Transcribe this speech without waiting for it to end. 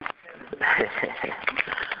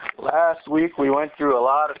Last week we went through a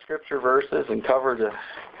lot of scripture verses and covered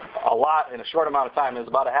a lot in a short amount of time. It was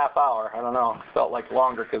about a half hour. I don't know. It felt like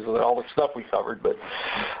longer because of all the stuff we covered. But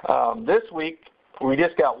this week we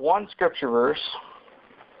just got one scripture verse,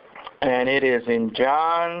 and it is in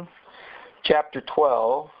John chapter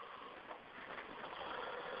 12.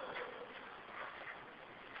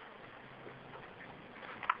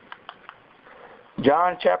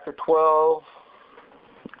 John chapter 12,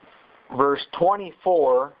 verse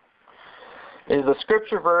 24, is a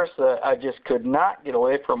scripture verse that I just could not get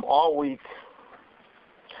away from all week.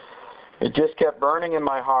 It just kept burning in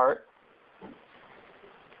my heart.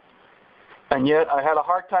 And yet I had a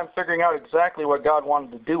hard time figuring out exactly what God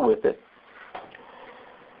wanted to do with it.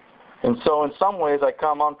 And so in some ways I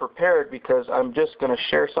come unprepared because I'm just going to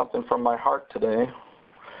share something from my heart today.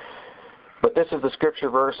 But this is the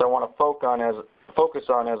scripture verse I want to focus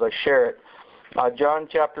on as I share it. John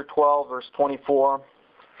chapter 12, verse 24.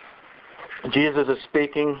 Jesus is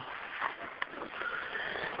speaking.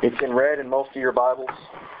 It's in red in most of your Bibles.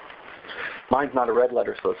 Mine's not a red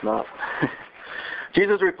letter, so it's not.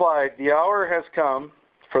 Jesus replied, "The hour has come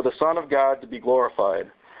for the Son of God to be glorified.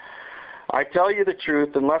 I tell you the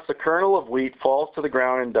truth, unless a kernel of wheat falls to the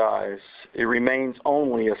ground and dies, it remains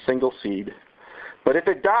only a single seed. But if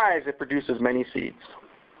it dies, it produces many seeds."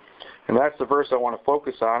 And that's the verse I want to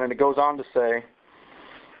focus on. And it goes on to say,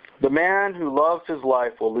 "The man who loves his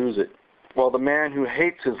life will lose it, while the man who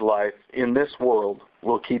hates his life in this world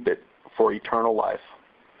will keep it for eternal life."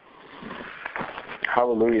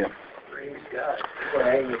 Hallelujah. Praise God.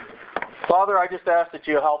 Father, I just ask that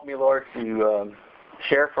you help me, Lord, to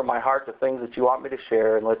share from my heart the things that you want me to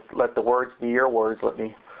share, and let the words be your words. Let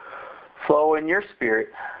me flow in your spirit.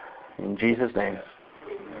 In Jesus' name.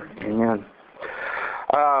 Amen.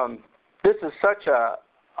 This is such a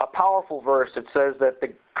powerful verse. It says that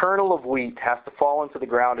the kernel of wheat has to fall into the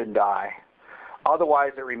ground and die.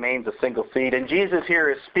 Otherwise, it remains a single seed. And Jesus here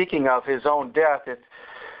is speaking of his own death.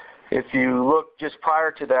 If you look just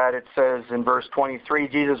prior to that, it says in verse 23,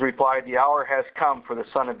 Jesus replied, "The hour has come for the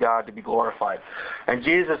Son of God to be glorified." And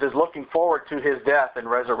Jesus is looking forward to his death and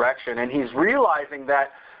resurrection. And he's realizing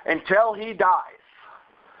that until he dies,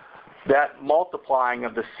 that multiplying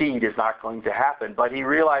of the seed is not going to happen. But he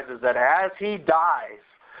realizes that as he dies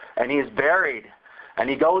and he is buried and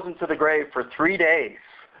he goes into the grave for 3 days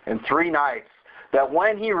and 3 nights, that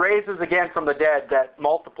when he raises again from the dead, that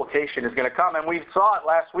multiplication is going to come. And we saw it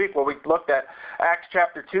last week where we looked at Acts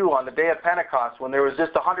chapter 2 on the day of Pentecost, when there was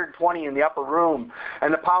just 120 in the upper room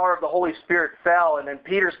and the power of the Holy Spirit fell. And then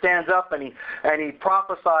Peter stands up and he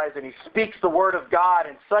prophesies and he speaks the word of God,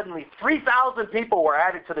 and suddenly 3,000 people were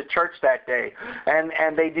added to the church that day.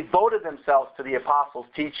 And they devoted themselves to the apostles'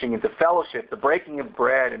 teaching and to fellowship, the breaking of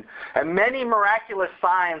bread. And many miraculous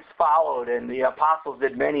signs followed, and the apostles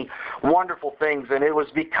did many wonderful things. And it was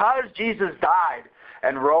because Jesus died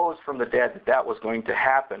and rose from the dead that was going to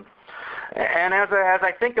happen. And as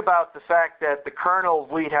I think about the fact that the kernel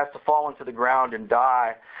of wheat has to fall into the ground and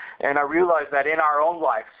die, and I realize that in our own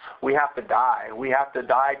lives we have to die. We have to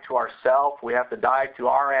die to ourselves. We have to die to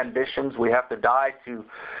our ambitions. We have to die to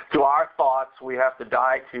our thoughts. We have to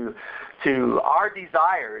die to our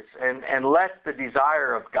desires, and let the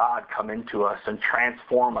desire of God come into us and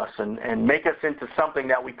transform us and make us into something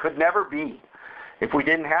that we could never be if we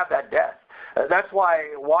didn't have that death. That's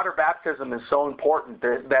why water baptism is so important.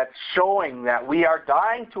 That's showing that we are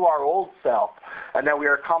dying to our old self and that we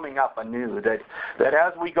are coming up anew. That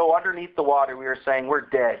as we go underneath the water, we are saying we're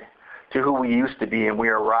dead to who we used to be, and we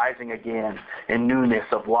are rising again in newness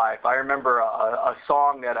of life. I remember a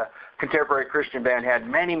song that a contemporary Christian band had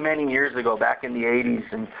many, many years ago, back in the 80s,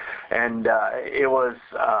 and it was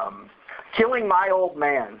 "Killing My Old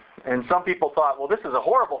Man." And some people thought, well, this is a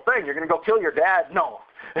horrible thing. You're going to go kill your dad. No,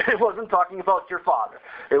 it wasn't talking about your father.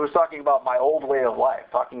 It was talking about my old way of life,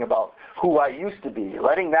 talking about who I used to be,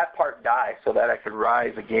 letting that part die so that I could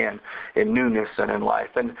rise again in newness and in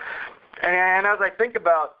life. And as I think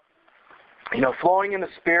about, flowing in the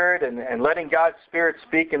Spirit and letting God's Spirit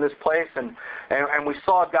speak in this place, and we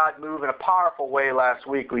saw God move in a powerful way last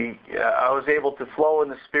week. I was able to flow in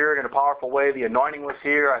the Spirit in a powerful way. The anointing was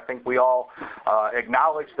here. I think we all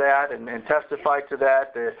acknowledged that and testified to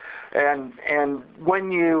that. And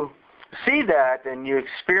when you see that and you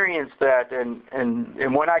experience that,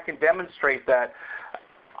 and when I can demonstrate that,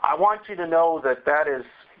 I want you to know that is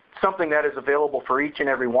something that is available for each and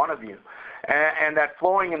every one of you. And that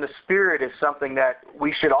flowing in the Spirit is something that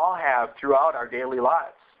we should all have throughout our daily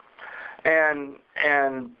lives. and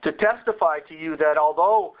to testify to you that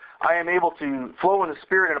although I am able to flow in the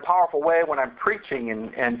Spirit in a powerful way when I'm preaching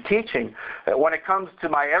and teaching, when it comes to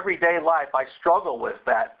my everyday life, I struggle with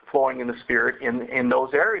that flowing in the Spirit in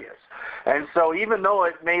those areas. And so even though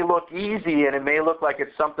it may look easy and it may look like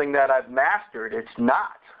it's something that I've mastered, it's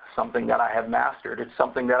not something that I have mastered. It's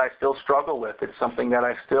something that I still struggle with. It's something that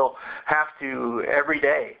I still have to every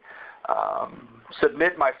day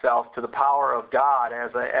submit myself to the power of God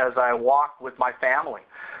as I walk with my family,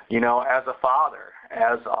 as a father,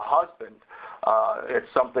 as a husband.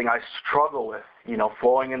 It's something I struggle with,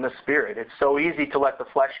 flowing in the Spirit. It's so easy to let the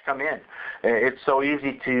flesh come in. It's so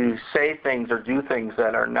easy to say things or do things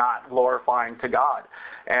that are not glorifying to God.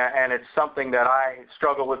 And it's something that I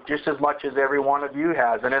struggle with just as much as every one of you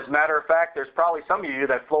has. And as a matter of fact, there's probably some of you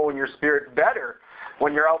that flow in your Spirit better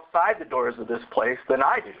when you're outside the doors of this place than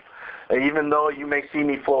I do. Even though you may see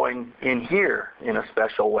me flowing in here in a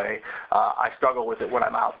special way, I struggle with it when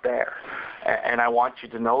I'm out there. And I want you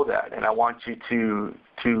to know that, and I want you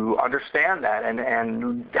to understand that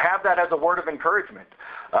and have that as a word of encouragement.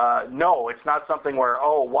 No, it's not something where,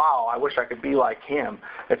 oh, wow, I wish I could be like him.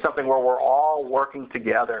 It's something where we're all working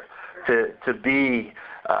together to be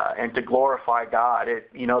and to glorify God.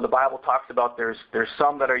 The Bible talks about there's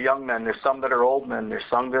some that are young men, there's some that are old men, there's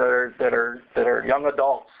some that are young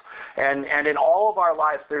adults. And in all of our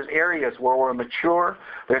lives, there's areas where we're mature,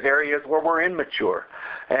 there's areas where we're immature.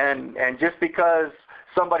 And just because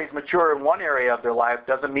somebody's mature in one area of their life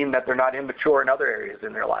doesn't mean that they're not immature in other areas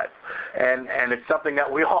in their life. And it's something that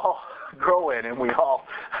we all grow in and we all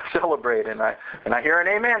celebrate. And I hear an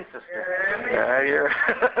amen, sister. I hear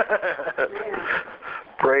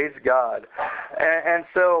praise God. And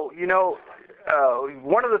so,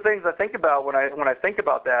 one of the things I think about when I think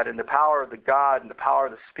about that and the power of the God and the power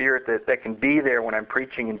of the Spirit that can be there when I'm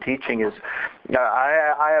preaching and teaching is,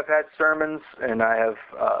 I have had sermons and I have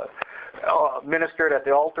ministered at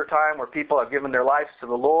the altar time where people have given their lives to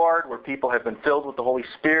the Lord, where people have been filled with the Holy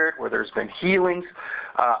Spirit, where there's been healings.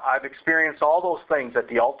 I've experienced all those things at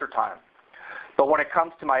the altar time. But when it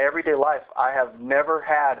comes to my everyday life, I have never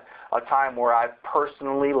had a time where I've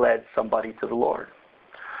personally led somebody to the Lord.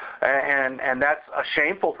 And that's a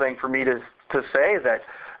shameful thing for me to say, that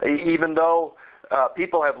even though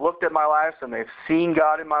people have looked at my life and they've seen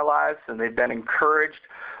God in my life and they've been encouraged,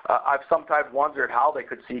 I've sometimes wondered how they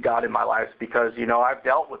could see God in my life because, I've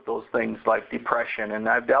dealt with those things like depression, and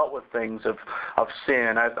I've dealt with things of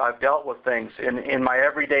sin. I've dealt with things in my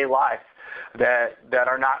everyday life that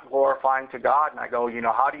are not glorifying to God, and I go,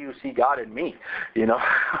 how do you see God in me? Yeah,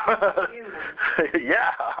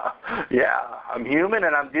 I'm human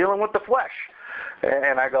and I'm dealing with the flesh,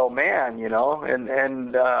 and I go, man,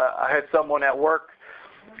 and I had someone at work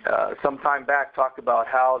some time back talk about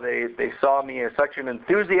how they saw me as such an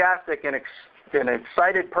enthusiastic and an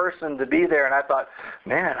excited person to be there, and I thought,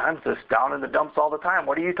 man, I'm just down in the dumps all the time.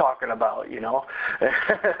 What are you talking about?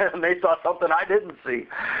 And they saw something I didn't see,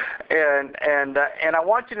 and I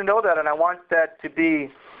want you to know that, and I want that to be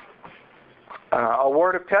a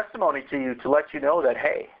word of testimony to you, to let you know that,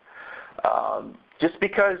 hey, just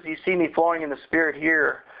because you see me flowing in the Spirit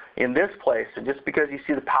here in this place, and just because you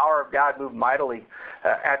see the power of God move mightily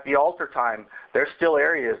at the altar time, there's still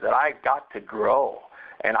areas that I got to grow.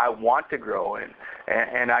 And I want to grow in,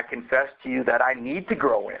 and I confess to you that I need to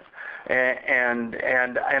grow in, and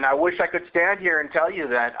I wish I could stand here and tell you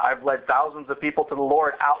that I've led thousands of people to the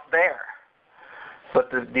Lord out there, but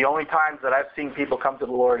the only times that I've seen people come to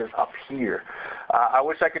the Lord is up here. I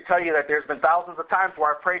wish I could tell you that there's been thousands of times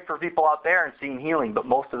where I've prayed for people out there and seen healing, but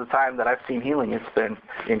most of the time that I've seen healing, it's been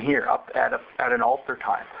in here, up at an altar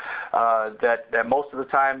time. That most of the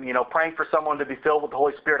time, praying for someone to be filled with the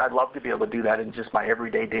Holy Spirit, I'd love to be able to do that in just my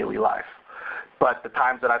everyday daily life. But the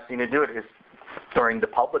times that I've seen it do it is during the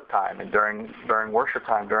public time and during worship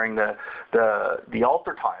time, during the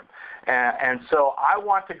altar time. And so I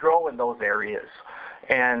want to grow in those areas.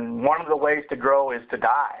 And one of the ways to grow is to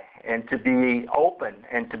die and to be open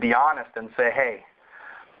and to be honest and say, hey,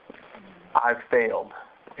 I've failed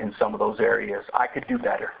in some of those areas. I could do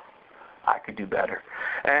better. I could do better.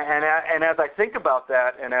 And as I think about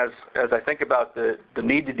that, and as I think about the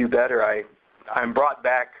need to do better, I'm brought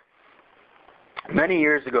back many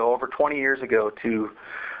years ago, over 20 years ago, to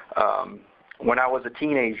when I was a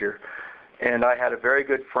teenager, and I had a very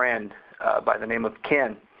good friend by the name of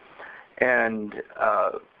Ken, and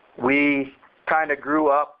we kind of grew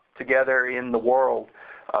up together in the world.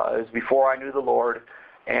 It was before I knew the Lord,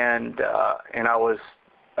 and I was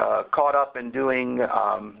caught up in doing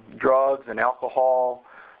drugs and alcohol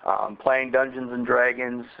playing Dungeons and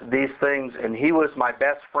Dragons, these things, and he was my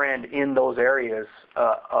best friend in those areas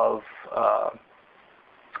of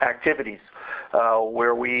activities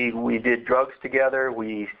where we did drugs together,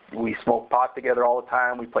 we smoked pot together all the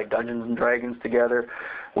time, we played Dungeons and Dragons together,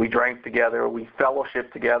 we drank together, we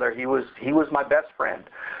fellowshiped together. He was my best friend,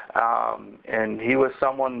 and he was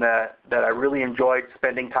someone that I really enjoyed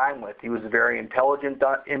spending time with. He was a very intelligent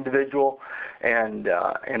individual, and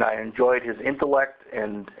I enjoyed his intellect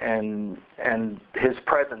and his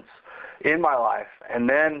presence in my life. And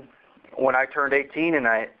then when I turned 18 and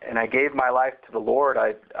I gave my life to the Lord,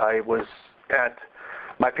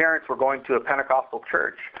 my parents were going to a Pentecostal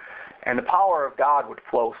church, and the power of God would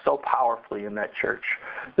flow so powerfully in that church.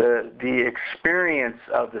 The experience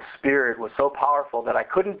of the Spirit was so powerful that I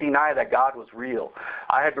couldn't deny that God was real.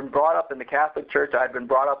 I had been brought up in the Catholic Church. I had been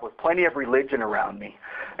brought up with plenty of religion around me,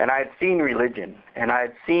 and I had seen religion, and I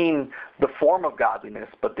had seen the form of godliness,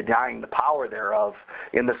 but denying the power thereof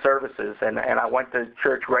in the services. And I went to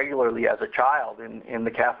church regularly as a child in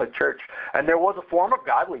the Catholic Church, and there was a form of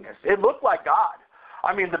godliness. It looked like God.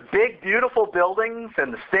 I mean, the big, beautiful buildings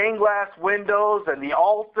and the stained glass windows and the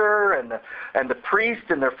altar and the priest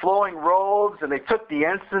in their flowing robes, and they took the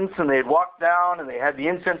incense and they'd walk down and they had the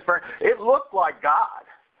incense burn. It looked like God,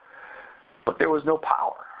 but there was no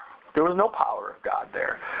power. There was no power of God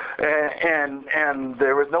there, and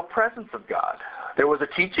there was no presence of God. There was a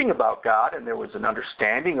teaching about God, and there was an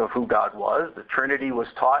understanding of who God was. The Trinity was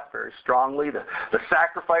taught very strongly. The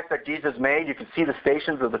sacrifice that Jesus made, you could see the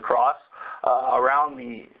stations of the cross around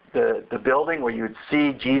the building where you would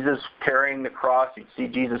see Jesus carrying the cross. You'd see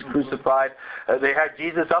Jesus crucified. They had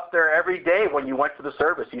Jesus up there every day when you went to the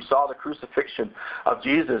service. You saw the crucifixion of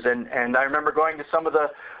Jesus. And I remember going to some of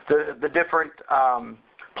the different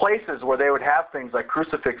places where they would have things like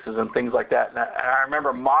crucifixes and things like that. And I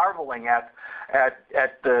remember marveling at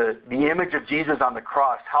the image of Jesus on the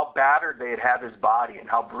cross, how battered they had his body and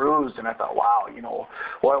how bruised. And I thought, wow,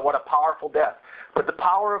 what a powerful death. But the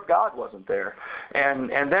power of God wasn't there. And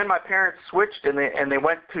then my parents switched and they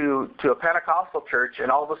went to a Pentecostal church,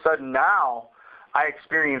 and all of a sudden now I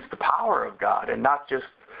experienced the power of God and not just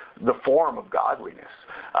the form of godliness.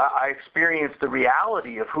 I experienced the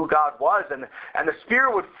reality of who God was, and the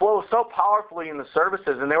Spirit would flow so powerfully in the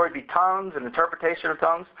services, and there would be tongues and interpretation of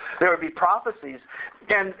tongues. There would be prophecies.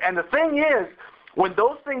 And the thing is, when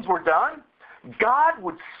those things were done, God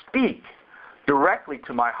would speak directly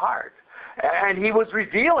to my heart. And he was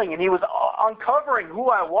revealing and he was uncovering who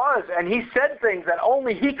I was, and he said things that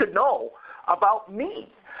only he could know about me.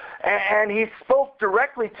 And he spoke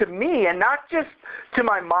directly to me, and not just to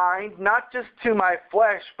my mind, not just to my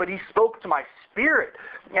flesh, but he spoke to my spirit.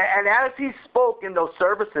 And as he spoke in those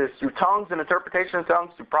services, through tongues and interpretation of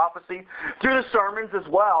tongues, through prophecy, through the sermons as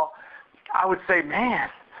well, I would say, man,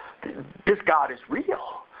 this God is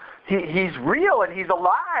real. He's real, and he's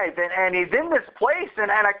alive, and he's in this place,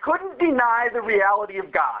 and I couldn't deny the reality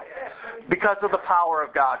of God because of the power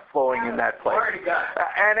of God flowing in that place.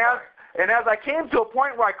 And as I came to a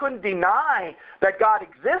point where I couldn't deny that God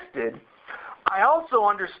existed, I also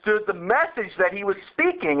understood the message that he was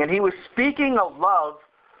speaking, and he was speaking a love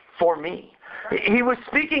for me. He was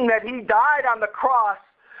speaking that he died on the cross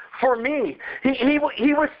for me. He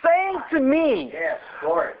was saying to me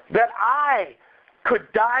that I could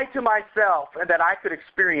die to myself and that I could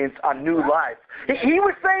experience a new life. He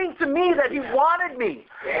was saying to me that he wanted me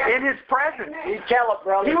in his presence. He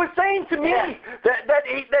was saying to me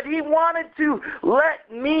that he wanted to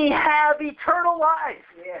let me have eternal life.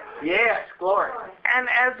 Yes, glory. And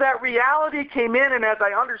as that reality came in, and as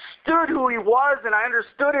I understood who he was and I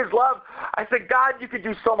understood his love, I said, God, you could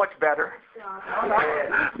do so much better.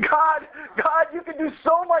 God, you could do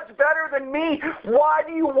so much better than me. Why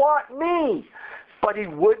do you want me? But he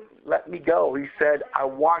wouldn't let me go. He said, I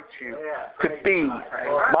want you to be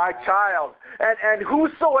my child. And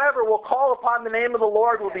whosoever will call upon the name of the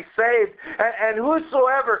Lord will be saved. And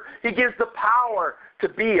whosoever, he gives the power to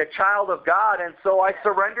be a child of God. And so I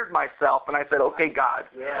surrendered myself, and I said, okay, God.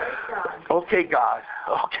 Okay, God.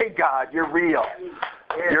 Okay, God, you're real.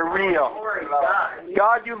 You're real.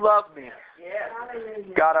 God, you love me.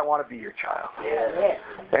 God, I want to be your child.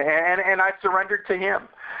 And I surrendered to him.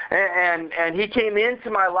 And he came into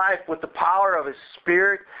my life with the power of his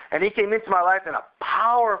Spirit, and he came into my life in a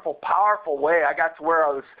powerful, powerful way. I got to where I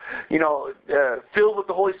was, filled with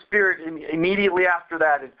the Holy Spirit immediately after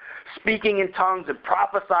that, and speaking in tongues and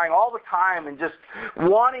prophesying all the time, and just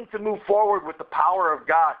wanting to move forward with the power of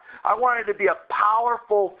God. I wanted to be a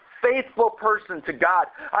powerful faithful person to God.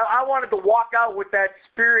 I wanted to walk out with that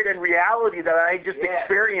spirit and reality that I just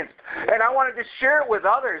experienced. And I wanted to share it with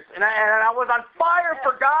others. And I was on fire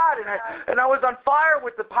for God. And I was on fire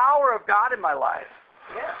with the power of God in my life.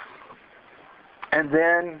 And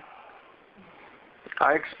then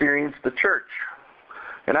I experienced the church.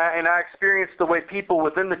 And I experienced the way people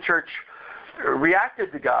within the church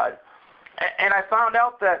reacted to God. And I found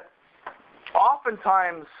out that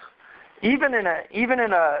oftentimes, even in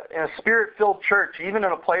a spirit-filled church, even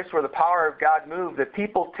in a place where the power of God moved, that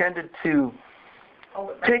people tended to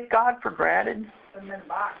take God for granted,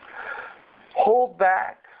 hold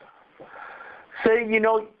back, say, you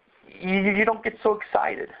don't get so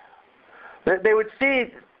excited. They would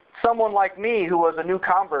see someone like me who was a new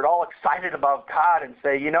convert all excited about God and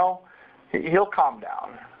say, he'll calm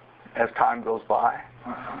down as time goes by.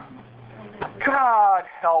 God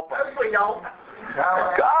help us. We don't.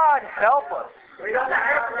 God help us. We don't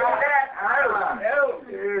have to do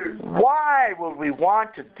that. Why would we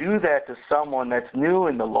want to do that to someone that's new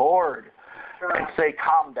in the Lord and say,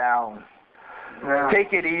 calm down.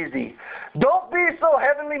 Take it easy. Don't be so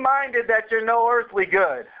heavenly minded that you're no earthly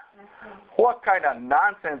good. What kind of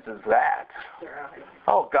nonsense is that?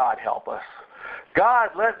 Oh, God help us. God,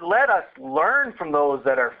 let us learn from those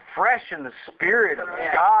that are fresh in the Spirit of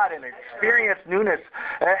God and experience newness.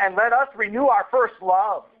 And let us renew our first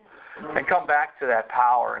love and come back to that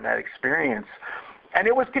power and that experience. And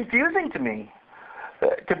it was confusing to me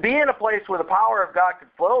to be in a place where the power of God could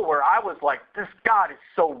flow, where I was like, this God is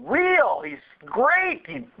so real. He's great.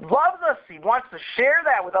 He loves us. He wants to share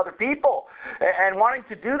that with other people and wanting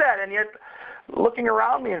to do that. And yet looking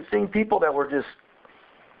around me and seeing people that were just,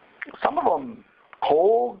 some of them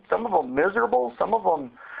cold, some of them miserable, some of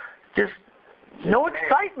them just no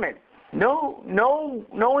excitement, no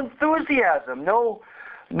enthusiasm, no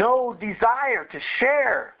desire to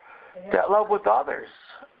share that love with others.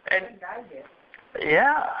 And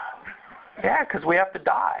because we have to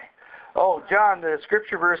die. Oh, John, the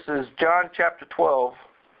scripture verse is John chapter 12,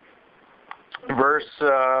 verse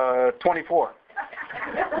 24.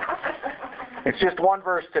 It's just one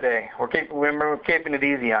verse today. We're keeping it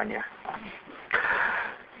easy on you.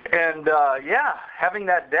 And having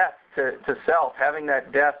that death to self, having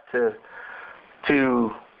that death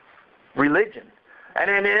to religion.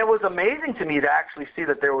 And it was amazing to me to actually see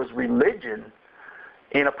that there was religion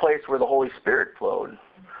in a place where the Holy Spirit flowed.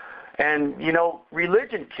 And,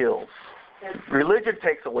 religion kills. Religion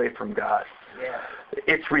takes away from God.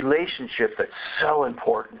 It's relationship that's so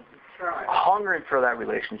important. Hungering for that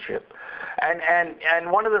relationship.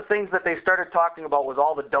 And one of the things that they started talking about was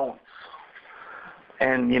all the don'ts.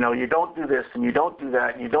 And, you don't do this, and you don't do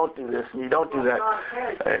that, and you don't do this, and you don't do that.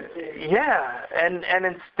 And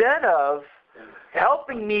instead of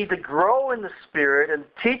helping me to grow in the Spirit and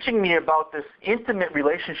teaching me about this intimate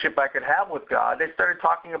relationship I could have with God, they started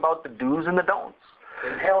talking about the do's and the don'ts.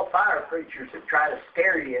 And hellfire preachers that try to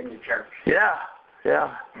scare you in the church.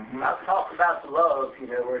 I've talked about the love,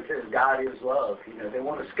 where it says God is love. They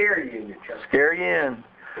want to scare you in the church. Scare you in.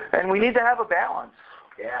 And we need to have a balance.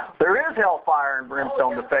 There is hellfire and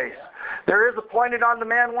brimstone to face. There is appointed on the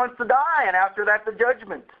man once to die, and after that the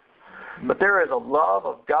judgment. But there is a love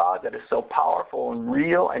of God that is so powerful and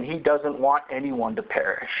real, and He doesn't want anyone to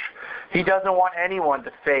perish. He doesn't want anyone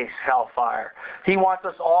to face hellfire. He wants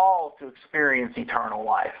us all to experience eternal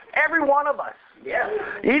life. Every one of us.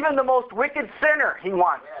 Even the most wicked sinner, He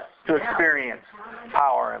wants to experience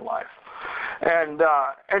power and life. And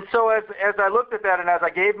so as I looked at that, and as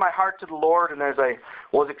I gave my heart to the Lord, and as I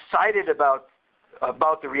was excited about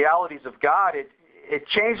the realities of God, it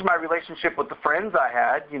changed my relationship with the friends I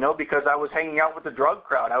had, because I was hanging out with the drug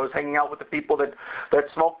crowd. I was hanging out with the people that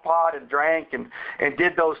smoked pot and drank and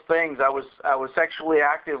did those things. I was sexually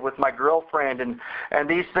active with my girlfriend and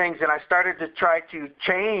these things, and I started to try to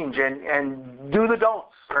change and do the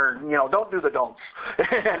don'ts, or don't do the don'ts,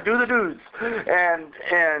 and do the do's,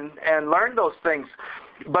 and learn those things.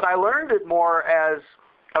 But I learned it more as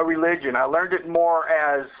a religion. I learned it more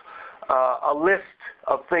as a list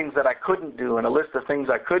of things that I couldn't do and a list of things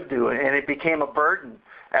I could do, and it became a burden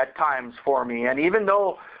at times for me. And even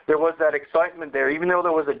though there was that excitement there, even though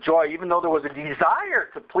there was a joy, even though there was a desire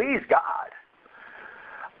to please God,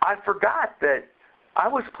 I forgot that I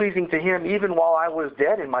was pleasing to Him even while I was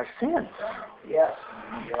dead in my sins.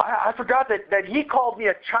 I forgot that He called me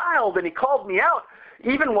a child, and He called me out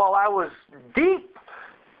even while I was deep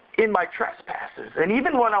in my trespasses, and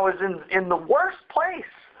even when I was in the worst place.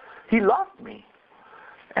 He loved me.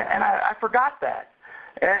 And I forgot that.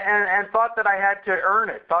 and thought that I had to earn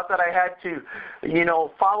it, thought that I had to,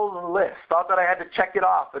 follow the list, thought that I had to check it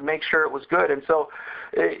off and make sure it was good. And so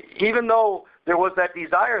even though there was that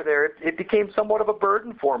desire there, it became somewhat of a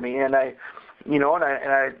burden for me. And I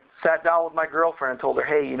sat down with my girlfriend and told her,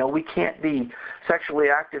 hey, we can't be sexually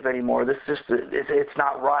active anymore. This just, it's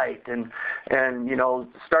not right. And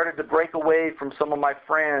started to break away from some of my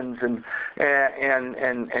friends and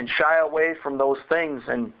shy away from those things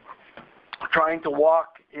and trying to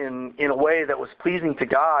walk in a way that was pleasing to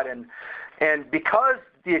God. And because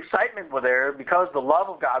the excitement was there, because the love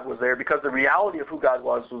of God was there, because the reality of who God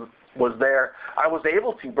was there, I was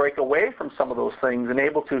able to break away from some of those things and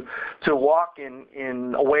able to walk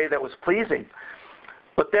in a way that was pleasing.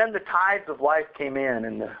 But then the tides of life came in,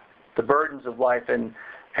 and the burdens of life, and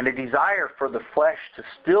a desire for the flesh to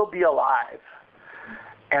still be alive.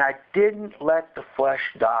 And I didn't let the flesh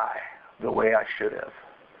die the way I should have.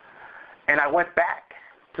 And I went back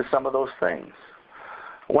to some of those things.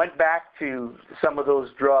 Went back to some of those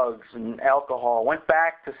drugs and alcohol. Went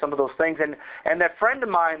back to some of those things. And that friend of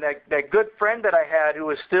mine, that good friend that I had who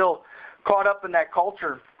was still caught up in that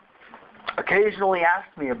culture, occasionally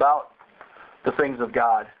asked me about the things of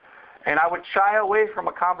God. And I would shy away from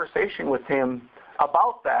a conversation with him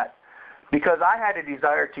about that because I had a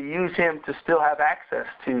desire to use him to still have access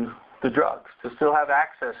to the drugs, to still have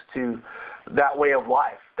access to that way of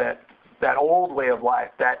life, that old way of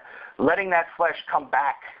life, that letting that flesh come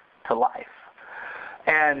back to life.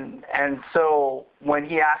 And so when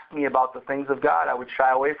he asked me about the things of God, I would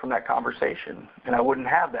shy away from that conversation, and I wouldn't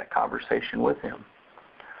have that conversation with him.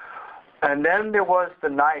 And then there was the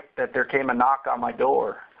night that there came a knock on my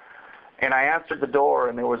door, and I answered the door,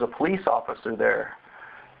 and there was a police officer there,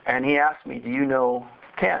 and he asked me, do you know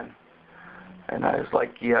Ken? And I was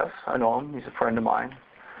like, yes, I know him. He's a friend of mine.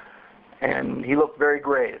 And he looked very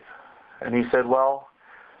grave. And he said, well,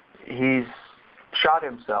 he's shot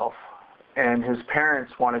himself, and his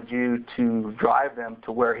parents wanted you to drive them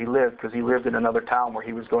to where he lived because he lived in another town where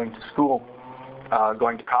he was going to school,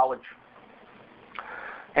 going to college.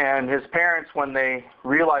 And his parents, when they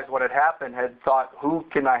realized what had happened, had thought, who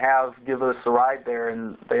can I have give us a ride there?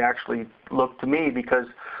 And they actually looked to me because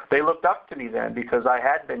they looked up to me then because I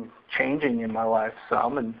had been changing in my life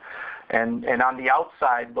some and on the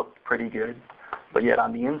outside looked pretty good, but yet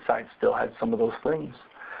on the inside still had some of those things.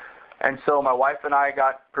 And so my wife and I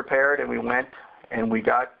got prepared, and we went, and we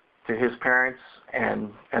got to his parents,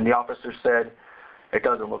 and the officer said, it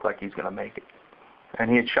doesn't look like he's going to make it. And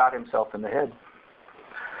he had shot himself in the head.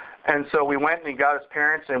 And so we went and he got his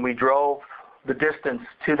parents, and we drove the distance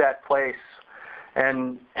to that place.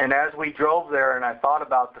 And as we drove there, and I thought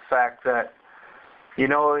about the fact that,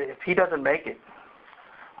 if he doesn't make it,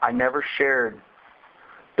 I never shared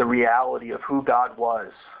the reality of who God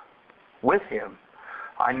was with him.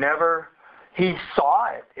 He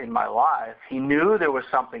saw it in my life. He knew there was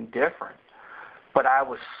something different. But I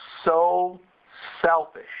was so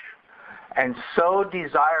selfish and so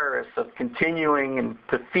desirous of continuing and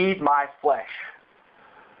to feed my flesh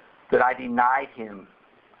that I denied him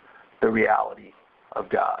the reality of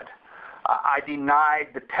God. I denied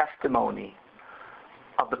the testimony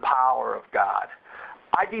of the power of God.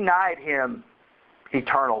 I denied him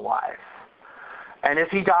eternal life. And if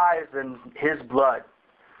he dies, then his blood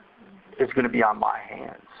is going to be on my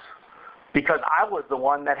hands. Because I was the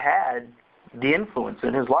one that had the influence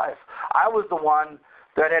in his life. I was the one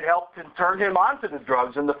that had helped and turned him onto the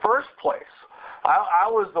drugs in the first place. I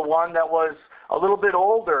was the one that was a little bit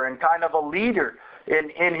older and kind of a leader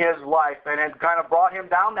in his life and had kind of brought him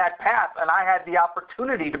down that path, and I had the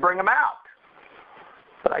opportunity to bring him out.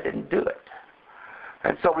 But I didn't do it.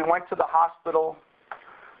 And so we went to the hospital.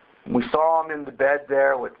 We saw him in the bed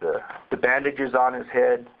there with the bandages on his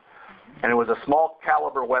head. And it was a small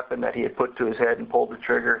caliber weapon that he had put to his head and pulled the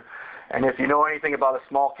trigger. And if you know anything about a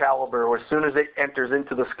small caliber, as soon as it enters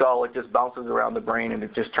into the skull, it just bounces around the brain and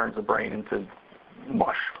it just turns the brain into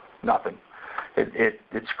mush, nothing. It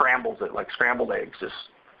scrambles it like scrambled eggs, just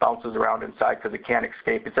bounces around inside because it can't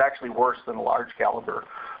escape. It's actually worse than a large caliber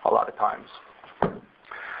a lot of times.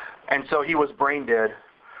 And so he was brain dead,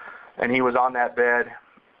 and he was on that bed.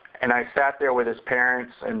 And I sat there with his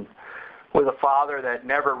parents and with a father that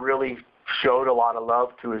never really showed a lot of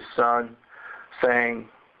love to his son, saying,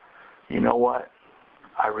 you know what?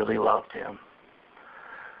 I really loved him.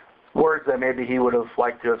 Words that maybe he would have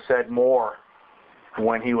liked to have said more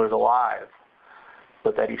when he was alive,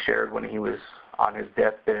 but that he shared when he was on his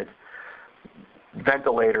deathbed,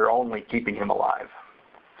 ventilator only keeping him alive.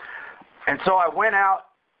 And so I went out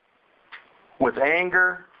with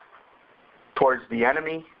anger towards the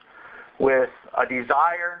enemy, with a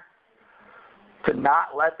desire to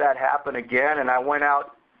not let that happen again. And I went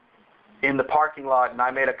out in the parking lot and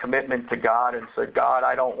I made a commitment to God and said, God,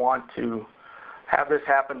 I don't want to have this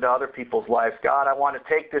happen to other people's lives. God, I want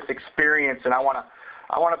to take this experience and I want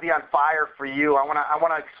to be on fire for you. I want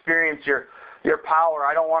to experience your power.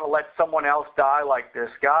 I don't want to let someone else die like this.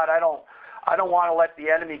 God, I don't want to let the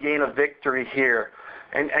enemy gain a victory here.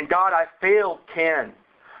 And God, I failed Ken.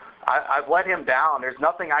 I've let him down. There's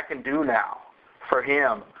nothing I can do now for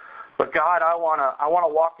him. But God, I want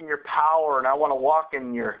to walk in your power, and I want to walk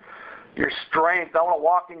in your strength. I want to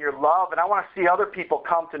walk in your love, and I want to see other people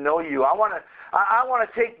come to know you. I want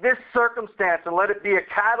to take this circumstance and let it be a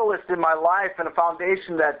catalyst in my life and a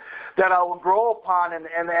foundation that I will grow upon,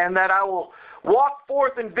 and that I will walk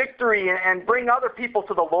forth in victory and bring other people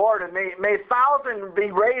to the Lord, and may thousands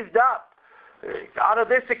be raised up out of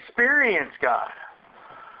this experience, God.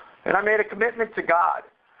 And I made a commitment to God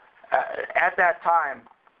at that time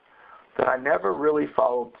that I never really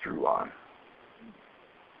followed through on.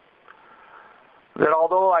 That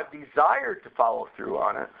although I've desired to follow through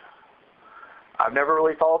on it, I've never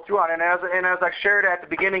really followed through on it. And as I shared at the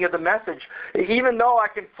beginning of the message, even though I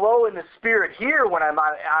can flow in the Spirit here when I'm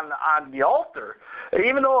on the altar,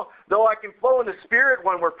 even though I can flow in the Spirit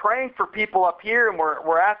when we're praying for people up here and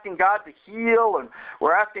we're asking God to heal and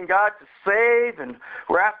we're asking God to save and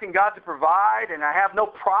we're asking God to provide, and I have no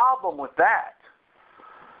problem with that,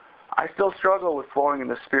 I still struggle with flowing in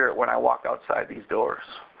the Spirit when I walk outside these doors.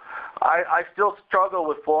 I still struggle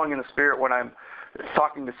with flowing in the Spirit when I'm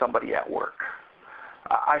talking to somebody at work.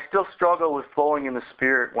 I still struggle with flowing in the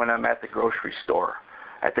Spirit when I'm at the grocery store,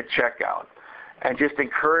 at the checkout, and just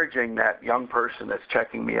encouraging that young person that's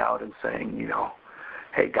checking me out and saying,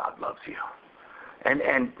 hey, God loves you.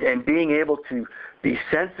 And being able to be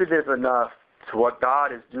sensitive enough to what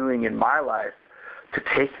God is doing in my life to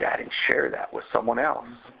take that and share that with someone else.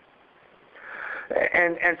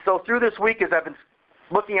 And so through this week, as I've been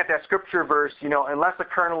looking at that scripture verse, unless a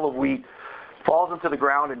kernel of wheat falls into the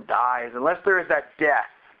ground and dies, unless there is that death,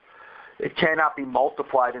 it cannot be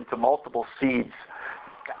multiplied into multiple seeds.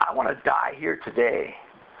 I want to die here today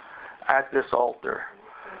at this altar.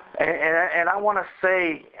 And I want to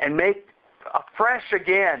say and make afresh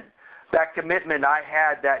again that commitment I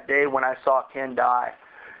had that day when I saw Ken die.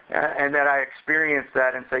 And that I experienced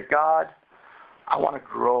that and say, God, I want to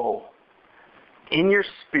grow in your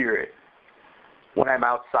Spirit when I'm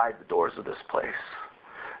outside the doors of this place.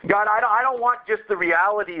 God, I don't want just the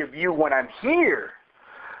reality of you when I'm here.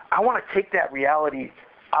 I want to take that reality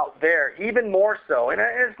out there even more so. And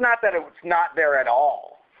it's not that it's not there at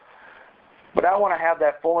all. But I want to have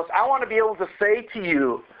that fullness. I want to be able to say to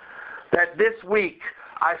you that this week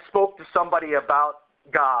I spoke to somebody about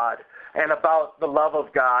God and about the love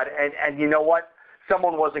of God. And you know what?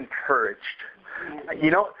 Someone was encouraged.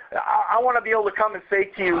 I want to be able to come and say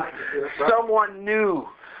to you, someone knew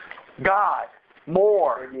God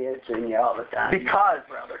more because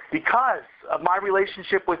of my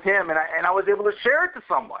relationship with Him, and I was able to share it to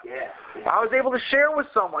someone. I was able to share with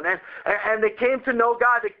someone, and they came to know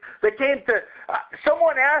God. They came to.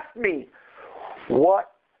 Someone asked me,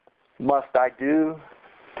 "What must I do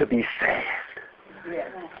to be saved?"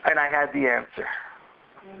 And I had the answer,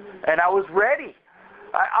 and I was ready.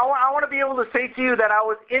 I want to be able to say to you that I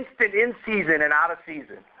was instant in season and out of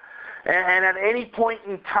season. And at any point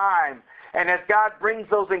in time, and as God brings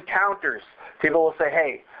those encounters, people will say,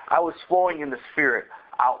 hey, I was flowing in the Spirit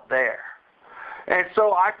out there. And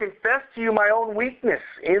so I confess to you my own weakness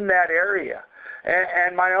in that area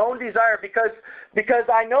and my own desire because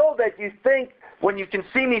I know that you think when you can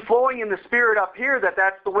see me flowing in the Spirit up here that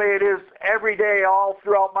that's the way it is every day all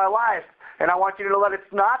throughout my life. And I want you to know that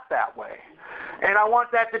it's not that way. And I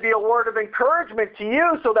want that to be a word of encouragement to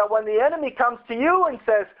you so that when the enemy comes to you and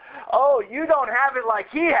says, oh, you don't have it like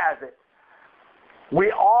he has it. We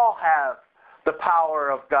all have the power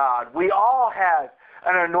of God. We all have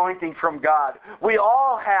an anointing from God. We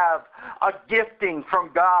all have a gifting from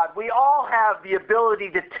God. We all have the ability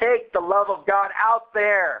to take the love of God out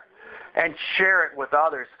there and share it with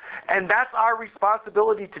others. And that's our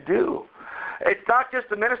responsibility to do. It's not just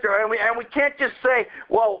the minister, and we can't just say,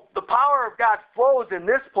 well, the power of God flows in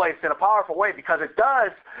this place in a powerful way, because it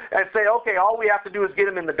does, and say, okay, all we have to do is get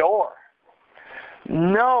him in the door.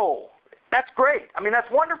 No, that's great. I mean,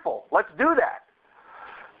 that's wonderful. Let's do that.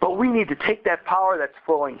 But we need to take that power that's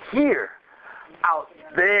flowing here out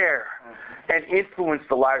there and influence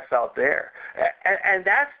the lives out there. And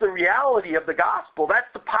that's the reality of the gospel. That's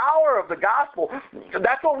the power of the gospel.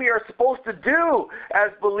 That's what we are supposed to do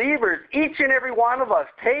as believers. Each and every one of us,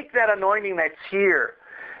 take that anointing that's here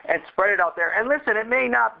and spread it out there. And listen, it may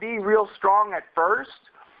not be real strong at first.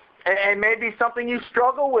 and maybe something you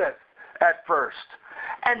struggle with at first.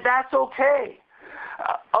 And that's okay.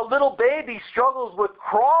 A little baby struggles with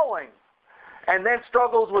crawling, and then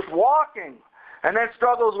struggles with walking, and then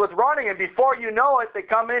struggles with running, and before you know it, they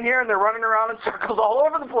come in here and they're running around in circles all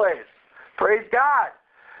over the place. Praise God.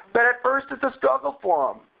 But at first it's a struggle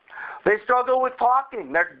for them. They struggle with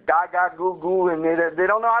talking. They're gaga, goo, goo, and they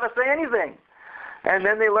don't know how to say anything. And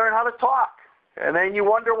then they learn how to talk. And then you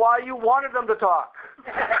wonder why you wanted them to talk.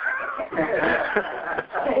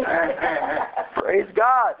 Praise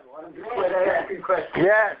God.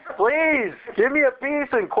 Yes, please. Give me a peace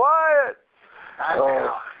and quiet.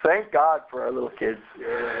 Oh, thank God for our little kids.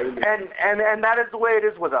 And that is the way it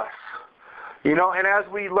is with us. You know, and as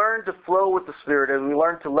we learn to flow with the Spirit, as we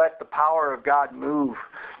learn to let the power of God move,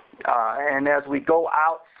 and as we go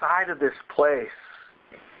outside of this place,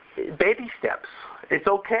 baby steps. It's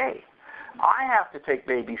okay. I have to take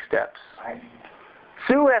baby steps.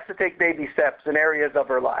 Sue has to take baby steps in areas of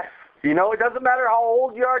her life. You know, it doesn't matter how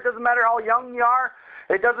old you are. It doesn't matter how young you are.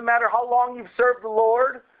 It doesn't matter how long you've served the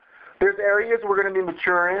Lord. There's areas we're going to be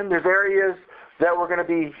mature in. There's areas that we're going to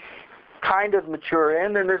be kind of mature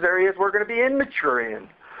in. And there's areas we're going to be immature in.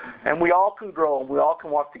 And we all can grow and we all can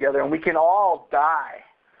walk together. And we can all die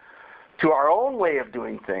to our own way of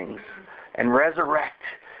doing things and resurrect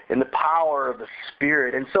in the power of the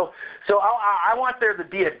Spirit. And so I want there to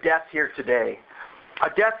be a death here today. A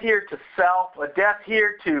death here to self, a death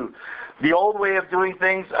here to the old way of doing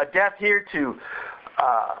things, a death here to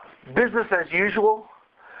business as usual,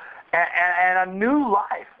 and a new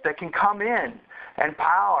life that can come in and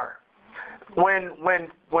power. When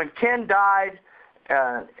Ken died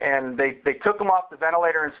and they took him off the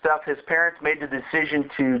ventilator and stuff, his parents made the decision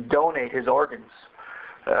to donate his organs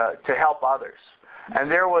to help others. And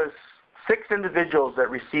there was 6 individuals that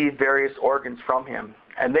received various organs from him,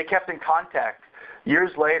 and they kept in contact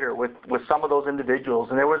years later with some of those individuals.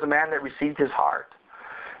 And there was a man that received his heart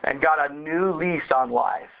and got a new lease on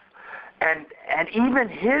life. And even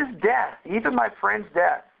his death, even my friend's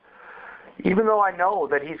death, even though I know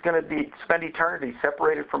that he's going to spend eternity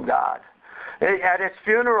separated from God. At his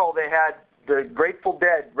funeral, they had the Grateful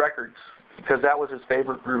Dead records because that was his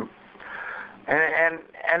favorite group. And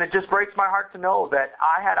it just breaks my heart to know that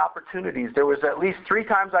I had opportunities. There was at least 3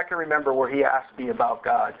 times I can remember where he asked me about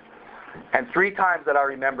God. And 3 times that I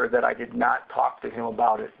remember that I did not talk to him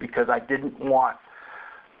about it because I didn't want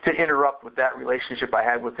to interrupt with that relationship I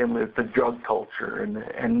had with him with the drug culture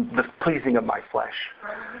and the pleasing of my flesh.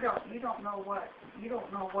 You don't know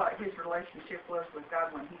what his relationship was with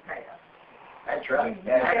God when he passed. That's right.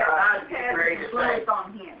 You had influence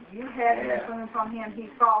on him. You had influence on him. He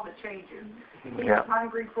saw the changes. He was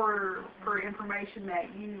hungry for information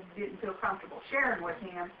that you didn't feel comfortable sharing with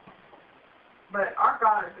him. But our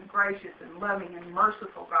God is a gracious and loving and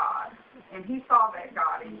merciful God. And he saw that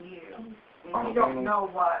God in you. And you don't know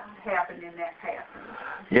what happened in that passing.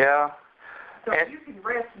 Yeah. So you can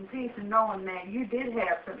rest in peace in knowing that you did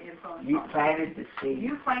have some influence on him. You planted the seed.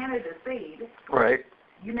 You planted the seed. Right.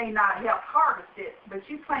 You may not help harvest it, but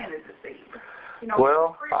you planted the seed. You know,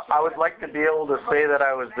 well, I would like to be able to say that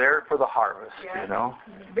I was there for the harvest, you know.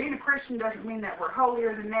 Being a Christian doesn't mean that we're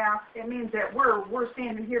holier than thou. It means that we're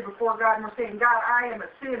standing here before God and we're saying, God, I am a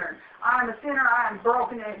sinner. I am a sinner. I am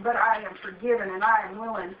broken, but I am forgiven, and I am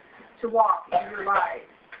willing to walk in your light.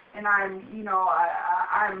 And I'm,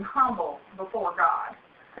 I'm humble before God.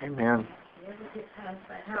 Amen.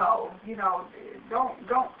 So,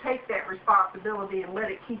 don't take that responsibility and let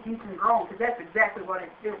it keep you from growing, because that's exactly what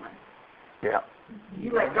it's doing. Yeah.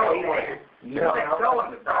 You let go of that. You let go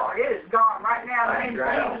of it, brother. It is gone right now. In the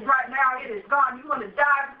name of Jesus, right now, it is gone. You want to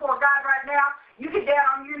die before God right now? You get down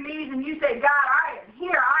on your knees and you say, God, I am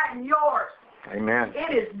here. I am yours. Amen.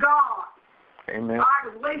 It is gone. Amen. I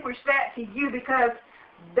relinquish that to you because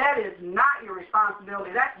that is not your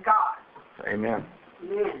responsibility. That's God's. Amen.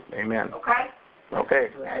 Amen. Amen. Okay? Okay.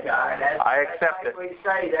 I accept it. We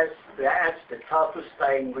say that's the toughest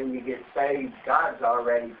thing when you get saved. God's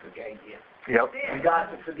already forgave you. Yep. You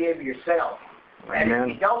got to forgive yourself. And Amen.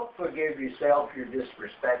 if you don't forgive yourself, you're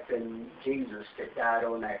disrespecting Jesus that died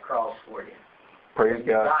on that cross for you. Praise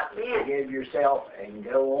You God. got to forgive yourself and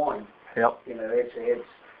go on. Yep. It's.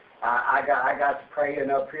 I got to praying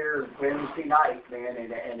up here Wednesday night, man,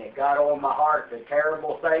 and it got on my heart the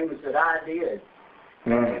terrible things that I did.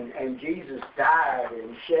 And Jesus died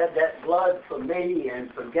and shed that blood for me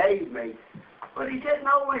and forgave me. But he didn't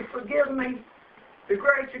always forgive me. The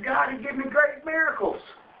grace of God, he gave me great miracles.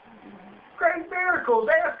 Great miracles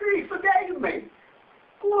after he forgave me.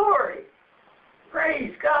 Glory.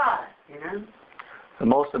 Praise God. The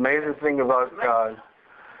most amazing thing about God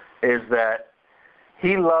is that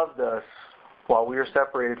He loved us while we were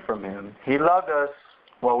separated from Him. He loved us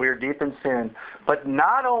while we were deep in sin. But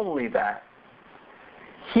not only that,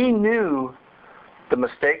 He knew the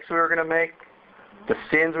mistakes we were going to make, the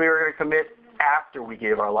sins we were going to commit after we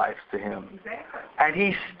gave our lives to Him. Exactly. And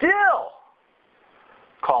He still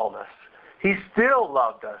called us. He still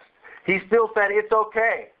loved us. He still said, it's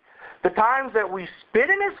okay. The times that we spit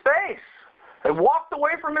in His face and walked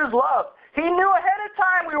away from His love, He knew ahead of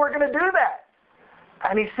time we were going to do that.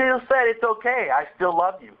 And He still said, it's okay. I still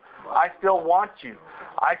love you. I still want you.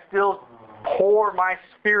 I still pour my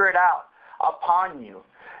Spirit out upon you.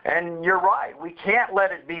 And you're right. We can't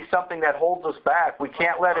let it be something that holds us back. We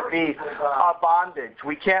can't let it be a bondage.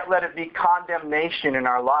 We can't let it be condemnation in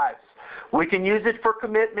our lives. We can use it for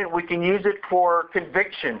commitment. We can use it for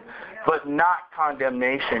conviction, but not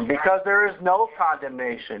condemnation, because there is no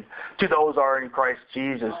condemnation to those who are in Christ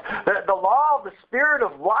Jesus. The law of the Spirit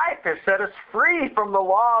of life has set us free from the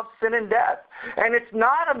law of sin and death. And it's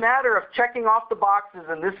not a matter of checking off the boxes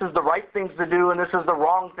and this is the right things to do and this is the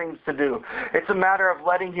wrong things to do. It's a matter of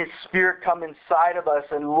letting His Spirit come inside of us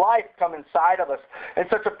and life come inside of us in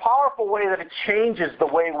such a powerful way that it changes the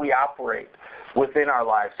way we operate within our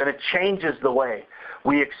lives, and it changes the way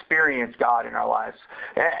we experience God in our lives.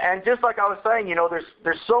 And just like I was saying,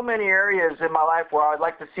 there's so many areas in my life where I'd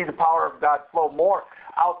like to see the power of God flow more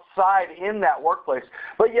outside in that workplace.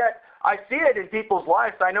 But yet, I see it in people's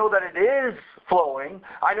lives. I know that it is flowing.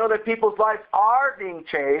 I know that people's lives are being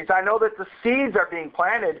changed. I know that the seeds are being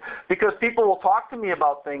planted because people will talk to me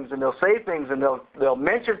about things and they'll say things and they'll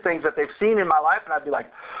mention things that they've seen in my life, and I'd be like,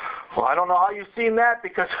 well, I don't know how you've seen that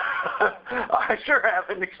because I sure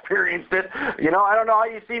haven't experienced it. I don't know how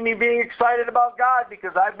you see me being excited about God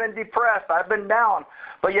because I've been depressed. I've been down.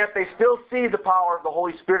 But yet they still see the power of the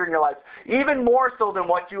Holy Spirit in your life, even more so than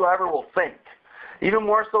what you ever will think, even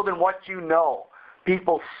more so than what you know.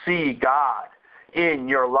 People see God in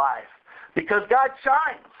your life because God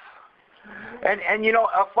shines. And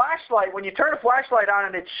a flashlight, when you turn a flashlight on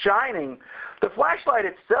and it's shining, the flashlight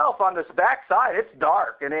itself on this back side, it's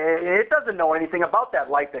dark, and it doesn't know anything about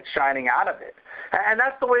that light that's shining out of it. And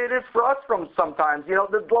that's the way it is for us sometimes. The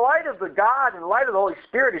light of the God and the light of the Holy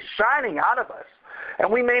Spirit is shining out of us.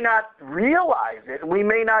 And we may not realize it, and we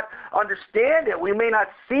may not understand it, we may not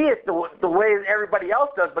see it the way everybody else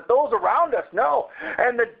does, but those around us know.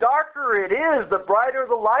 And the darker it is, the brighter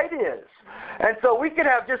the light is. And so we could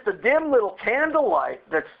have just a dim little candle light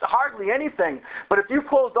that's hardly anything, but if you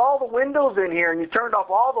closed all the windows in here and you turned off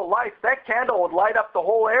all the lights, that candle would light up the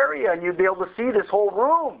whole area and you'd be able to see this whole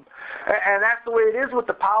room. And that's the way it is with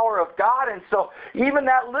the power of God. And so even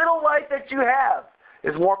that little light that you have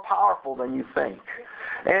is more powerful than you think.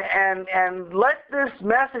 And let this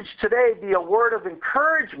message today be a word of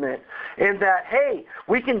encouragement in that, hey,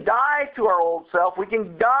 we can die to our old self, we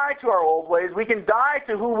can die to our old ways, we can die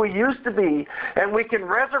to who we used to be, and we can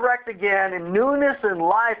resurrect again in newness and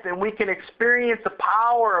life, and we can experience the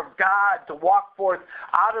power of God to walk forth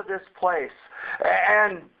out of this place.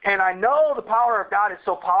 And I know the power of God is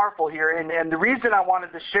so powerful here, and the reason I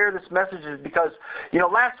wanted to share this message is because,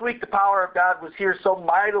 last week the power of God was here so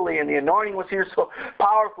mightily, and the anointing was here so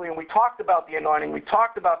powerfully, and we talked about the anointing, we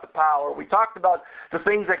talked about the power, we talked about the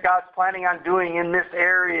things that God's planning on doing in this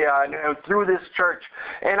area and through this church.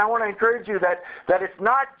 And I want to encourage you that it's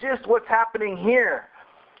not just what's happening here,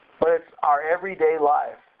 but it's our everyday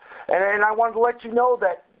life. And I wanted to let you know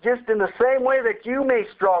that just in the same way that you may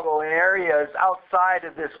struggle in areas outside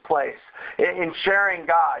of this place in sharing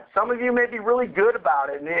God. Some of you may be really good about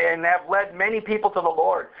it and have led many people to the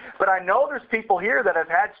Lord. But I know there's people here that have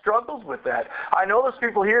had struggles with that. I know there's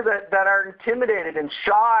people here that are intimidated and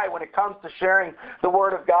shy when it comes to sharing the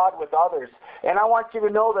Word of God with others. And I want you to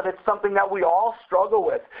know that it's something that we all struggle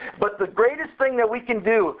with. But the greatest thing that we can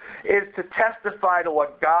do is to testify to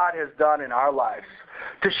what God has done in our lives,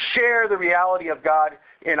 to share the reality of God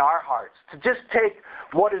in our hearts, to just take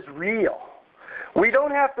what is real. We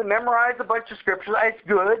don't have to memorize a bunch of scriptures. It's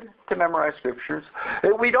good to memorize scriptures.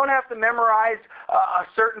 We don't have to memorize a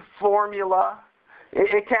certain formula.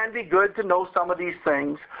 It can be good to know some of these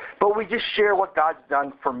things, but we just share what God's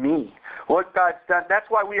done for me, what God's done. That's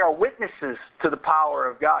why we are witnesses to the power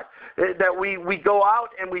of God, that we go out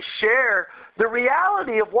and we share the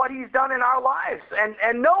reality of what He's done in our lives,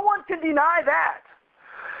 and no one can deny that.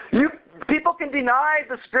 People can deny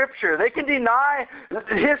the Scripture. They can deny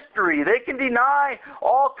history. They can deny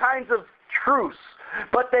all kinds of truths.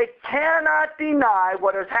 But they cannot deny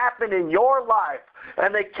what has happened in your life.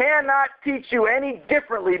 And they cannot teach you any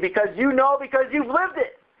differently because you've lived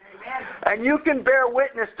it. Amen. And you can bear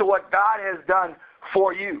witness to what God has done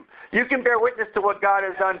for you. You can bear witness to what God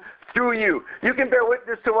has done through you. You can bear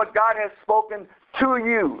witness to what God has spoken to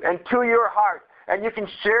you and to your heart. And you can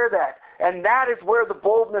share that. And that is where the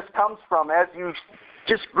boldness comes from, as you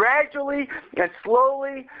just gradually and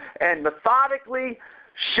slowly and methodically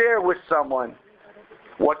share with someone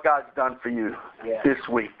what God's done for you this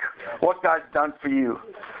week, what God's done for you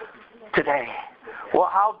today, well,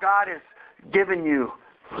 how God has given you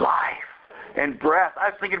life and breath. I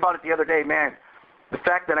was thinking about it the other day, man, the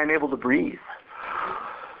fact that I'm able to breathe.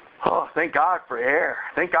 Oh, thank God for air.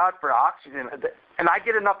 Thank God for oxygen. And I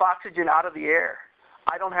get enough oxygen out of the air.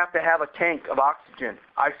 I don't have to have a tank of oxygen.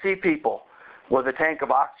 I see people with a tank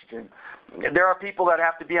of oxygen. There are people that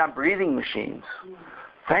have to be on breathing machines.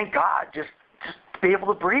 Thank God, just to be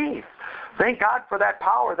able to breathe. Thank God for that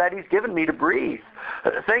power that He's given me to breathe.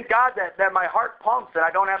 Thank God that my heart pumps and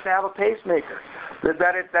I don't have to have a pacemaker.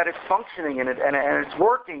 That it's functioning and it's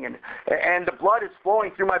working and the blood is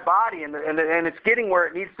flowing through my body and it's getting where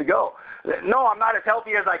it needs to go. No, I'm not as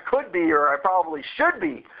healthy as I could be or I probably should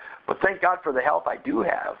be. But thank God for the health I do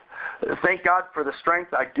have. Thank God for the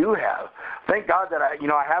strength I do have. Thank God that I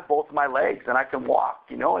have both my legs and I can walk,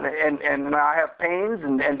 and I have pains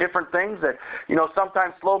and different things that,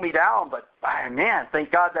 sometimes slow me down. But man,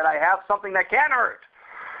 thank God that I have something that can hurt.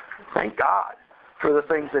 Thank God for the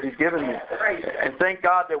things that He's given me. And thank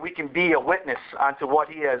God that we can be a witness unto what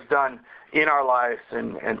He has done in our lives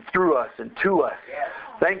and through us and to us.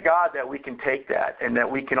 Thank God that we can take that and that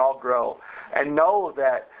we can all grow and know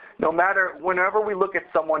that no matter, whenever we look at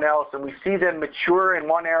someone else and we see them mature in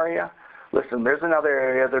one area, listen, there's another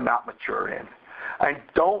area they're not mature in. And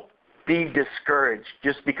don't be discouraged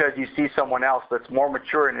just because you see someone else that's more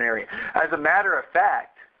mature in an area. As a matter of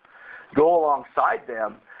fact, go alongside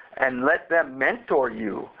them and let them mentor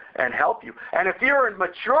you and help you. And if you're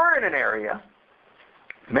mature in an area,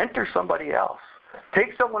 mentor somebody else. Take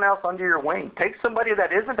someone else under your wing. Take somebody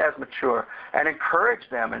that isn't as mature and encourage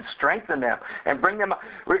them and strengthen them and bring them up.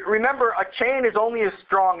 Remember, a chain is only as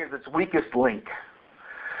strong as its weakest link.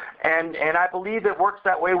 And I believe it works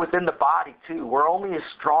that way within the body too. We're only as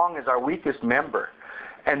strong as our weakest member.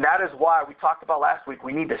 And that is why we talked about last week,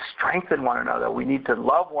 we need to strengthen one another. We need to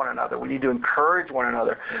love one another. We need to encourage one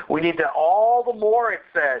another. We need to, all the more, it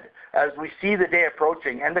said, as we see the day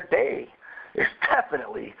approaching, and the day is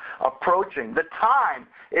definitely approaching. The time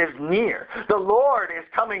is near. The Lord is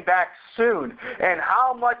coming back soon. And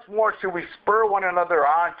how much more should we spur one another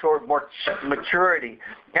on toward more maturity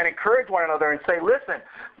and encourage one another and say, listen,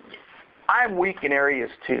 I'm weak in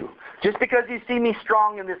areas too. Just because you see me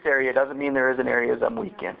strong in this area doesn't mean there isn't areas I'm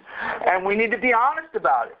weak in. And we need to be honest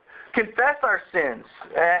about it. Confess our sins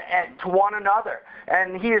and to one another.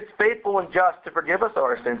 And He is faithful and just to forgive us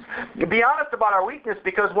our sins. Be honest about our weakness,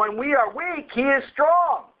 because when we are weak, He is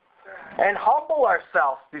strong. And humble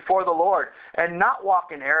ourselves before the Lord and not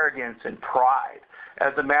walk in arrogance and pride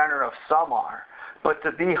as the manner of some are, but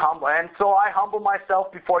to be humble. And so I humble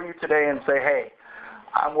myself before you today and say, hey,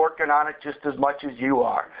 I'm working on it just as much as you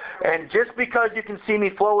are. And just because you can see me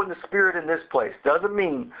flow in the Spirit in this place doesn't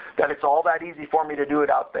mean that it's all that easy for me to do it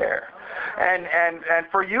out there. And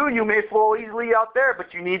for you, you may flow easily out there,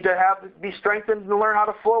 but you need to be strengthened and learn how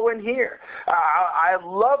to flow in here. I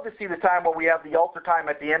love to see the time where we have the altar time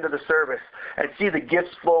at the end of the service and see the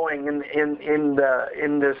gifts flowing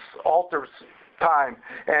in this altar time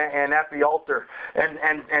and at the altar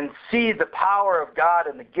and see the power of God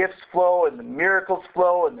and the gifts flow and the miracles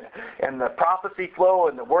flow and the prophecy flow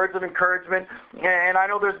and the words of encouragement. And I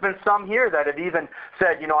know there's been some here that have even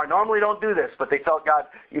said, I normally don't do this, but they felt God,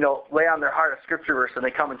 lay on their heart a scripture verse and they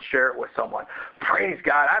come and share it with someone. Praise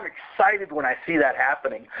God. I'm excited when I see that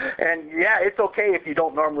happening. And yeah, it's okay if you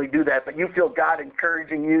don't normally do that, but you feel God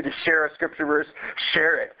encouraging you to share a scripture verse,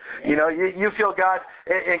 share it. You feel God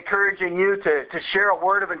encouraging you to share a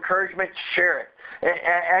word of encouragement, share it.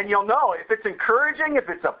 And you'll know if it's encouraging, if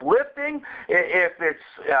it's uplifting, if it's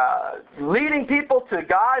leading people to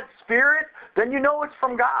God's Spirit, then you know it's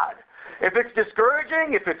from God. If it's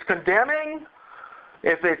discouraging, if it's condemning,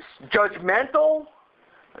 if it's judgmental,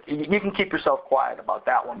 you can keep yourself quiet about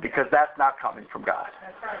that one, because that's not coming from God.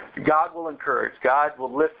 God will encourage. God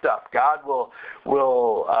will lift up. God will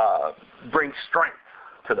bring strength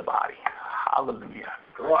to the body. Hallelujah.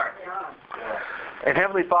 Glory. And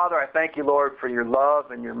Heavenly Father, I thank you, Lord, for your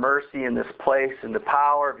love and your mercy in this place and the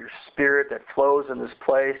power of your Spirit that flows in this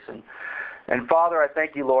place. And Father, I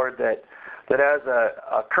thank you, Lord, that as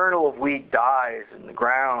a kernel of wheat dies in the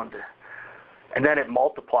ground and then it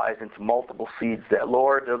multiplies into multiple seeds, that,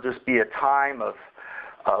 Lord, there'll just be a time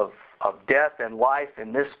of death and life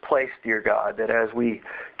in this place, dear God, that as we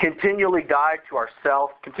continually die to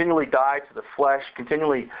ourselves, continually die to the flesh,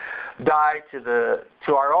 continually die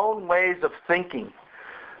to our own ways of thinking,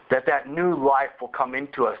 that new life will come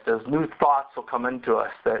into us, those new thoughts will come into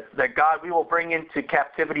us, that God, we will bring into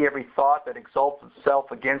captivity every thought that exalts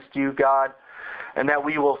itself against you, God, and that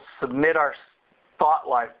we will submit our thought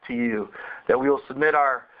life to you, that we will submit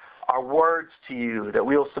our words to you, that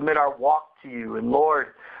we will submit our walk to you. And Lord,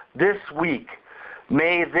 this week,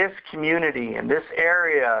 may this community and this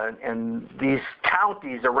area and these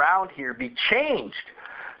counties around here be changed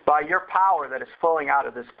by your power that is flowing out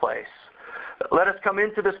of this place. Let us come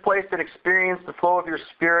into this place and experience the flow of your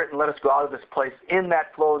Spirit, and let us go out of this place in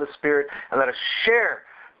that flow of the Spirit, and let us share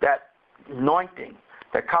that anointing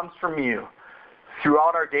that comes from you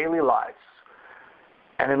throughout our daily lives.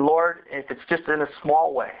 And then, Lord, if it's just in a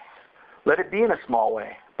small way, let it be in a small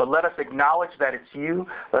way. But let us acknowledge that it's you.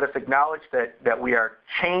 Let us acknowledge that we are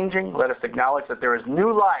changing. Let us acknowledge that there is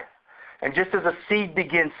new life. And just as a seed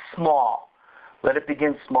begins small, let it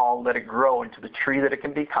begin small and let it grow into the tree that it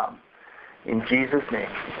can become. In Jesus' name.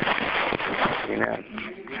 Amen.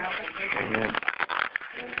 Amen.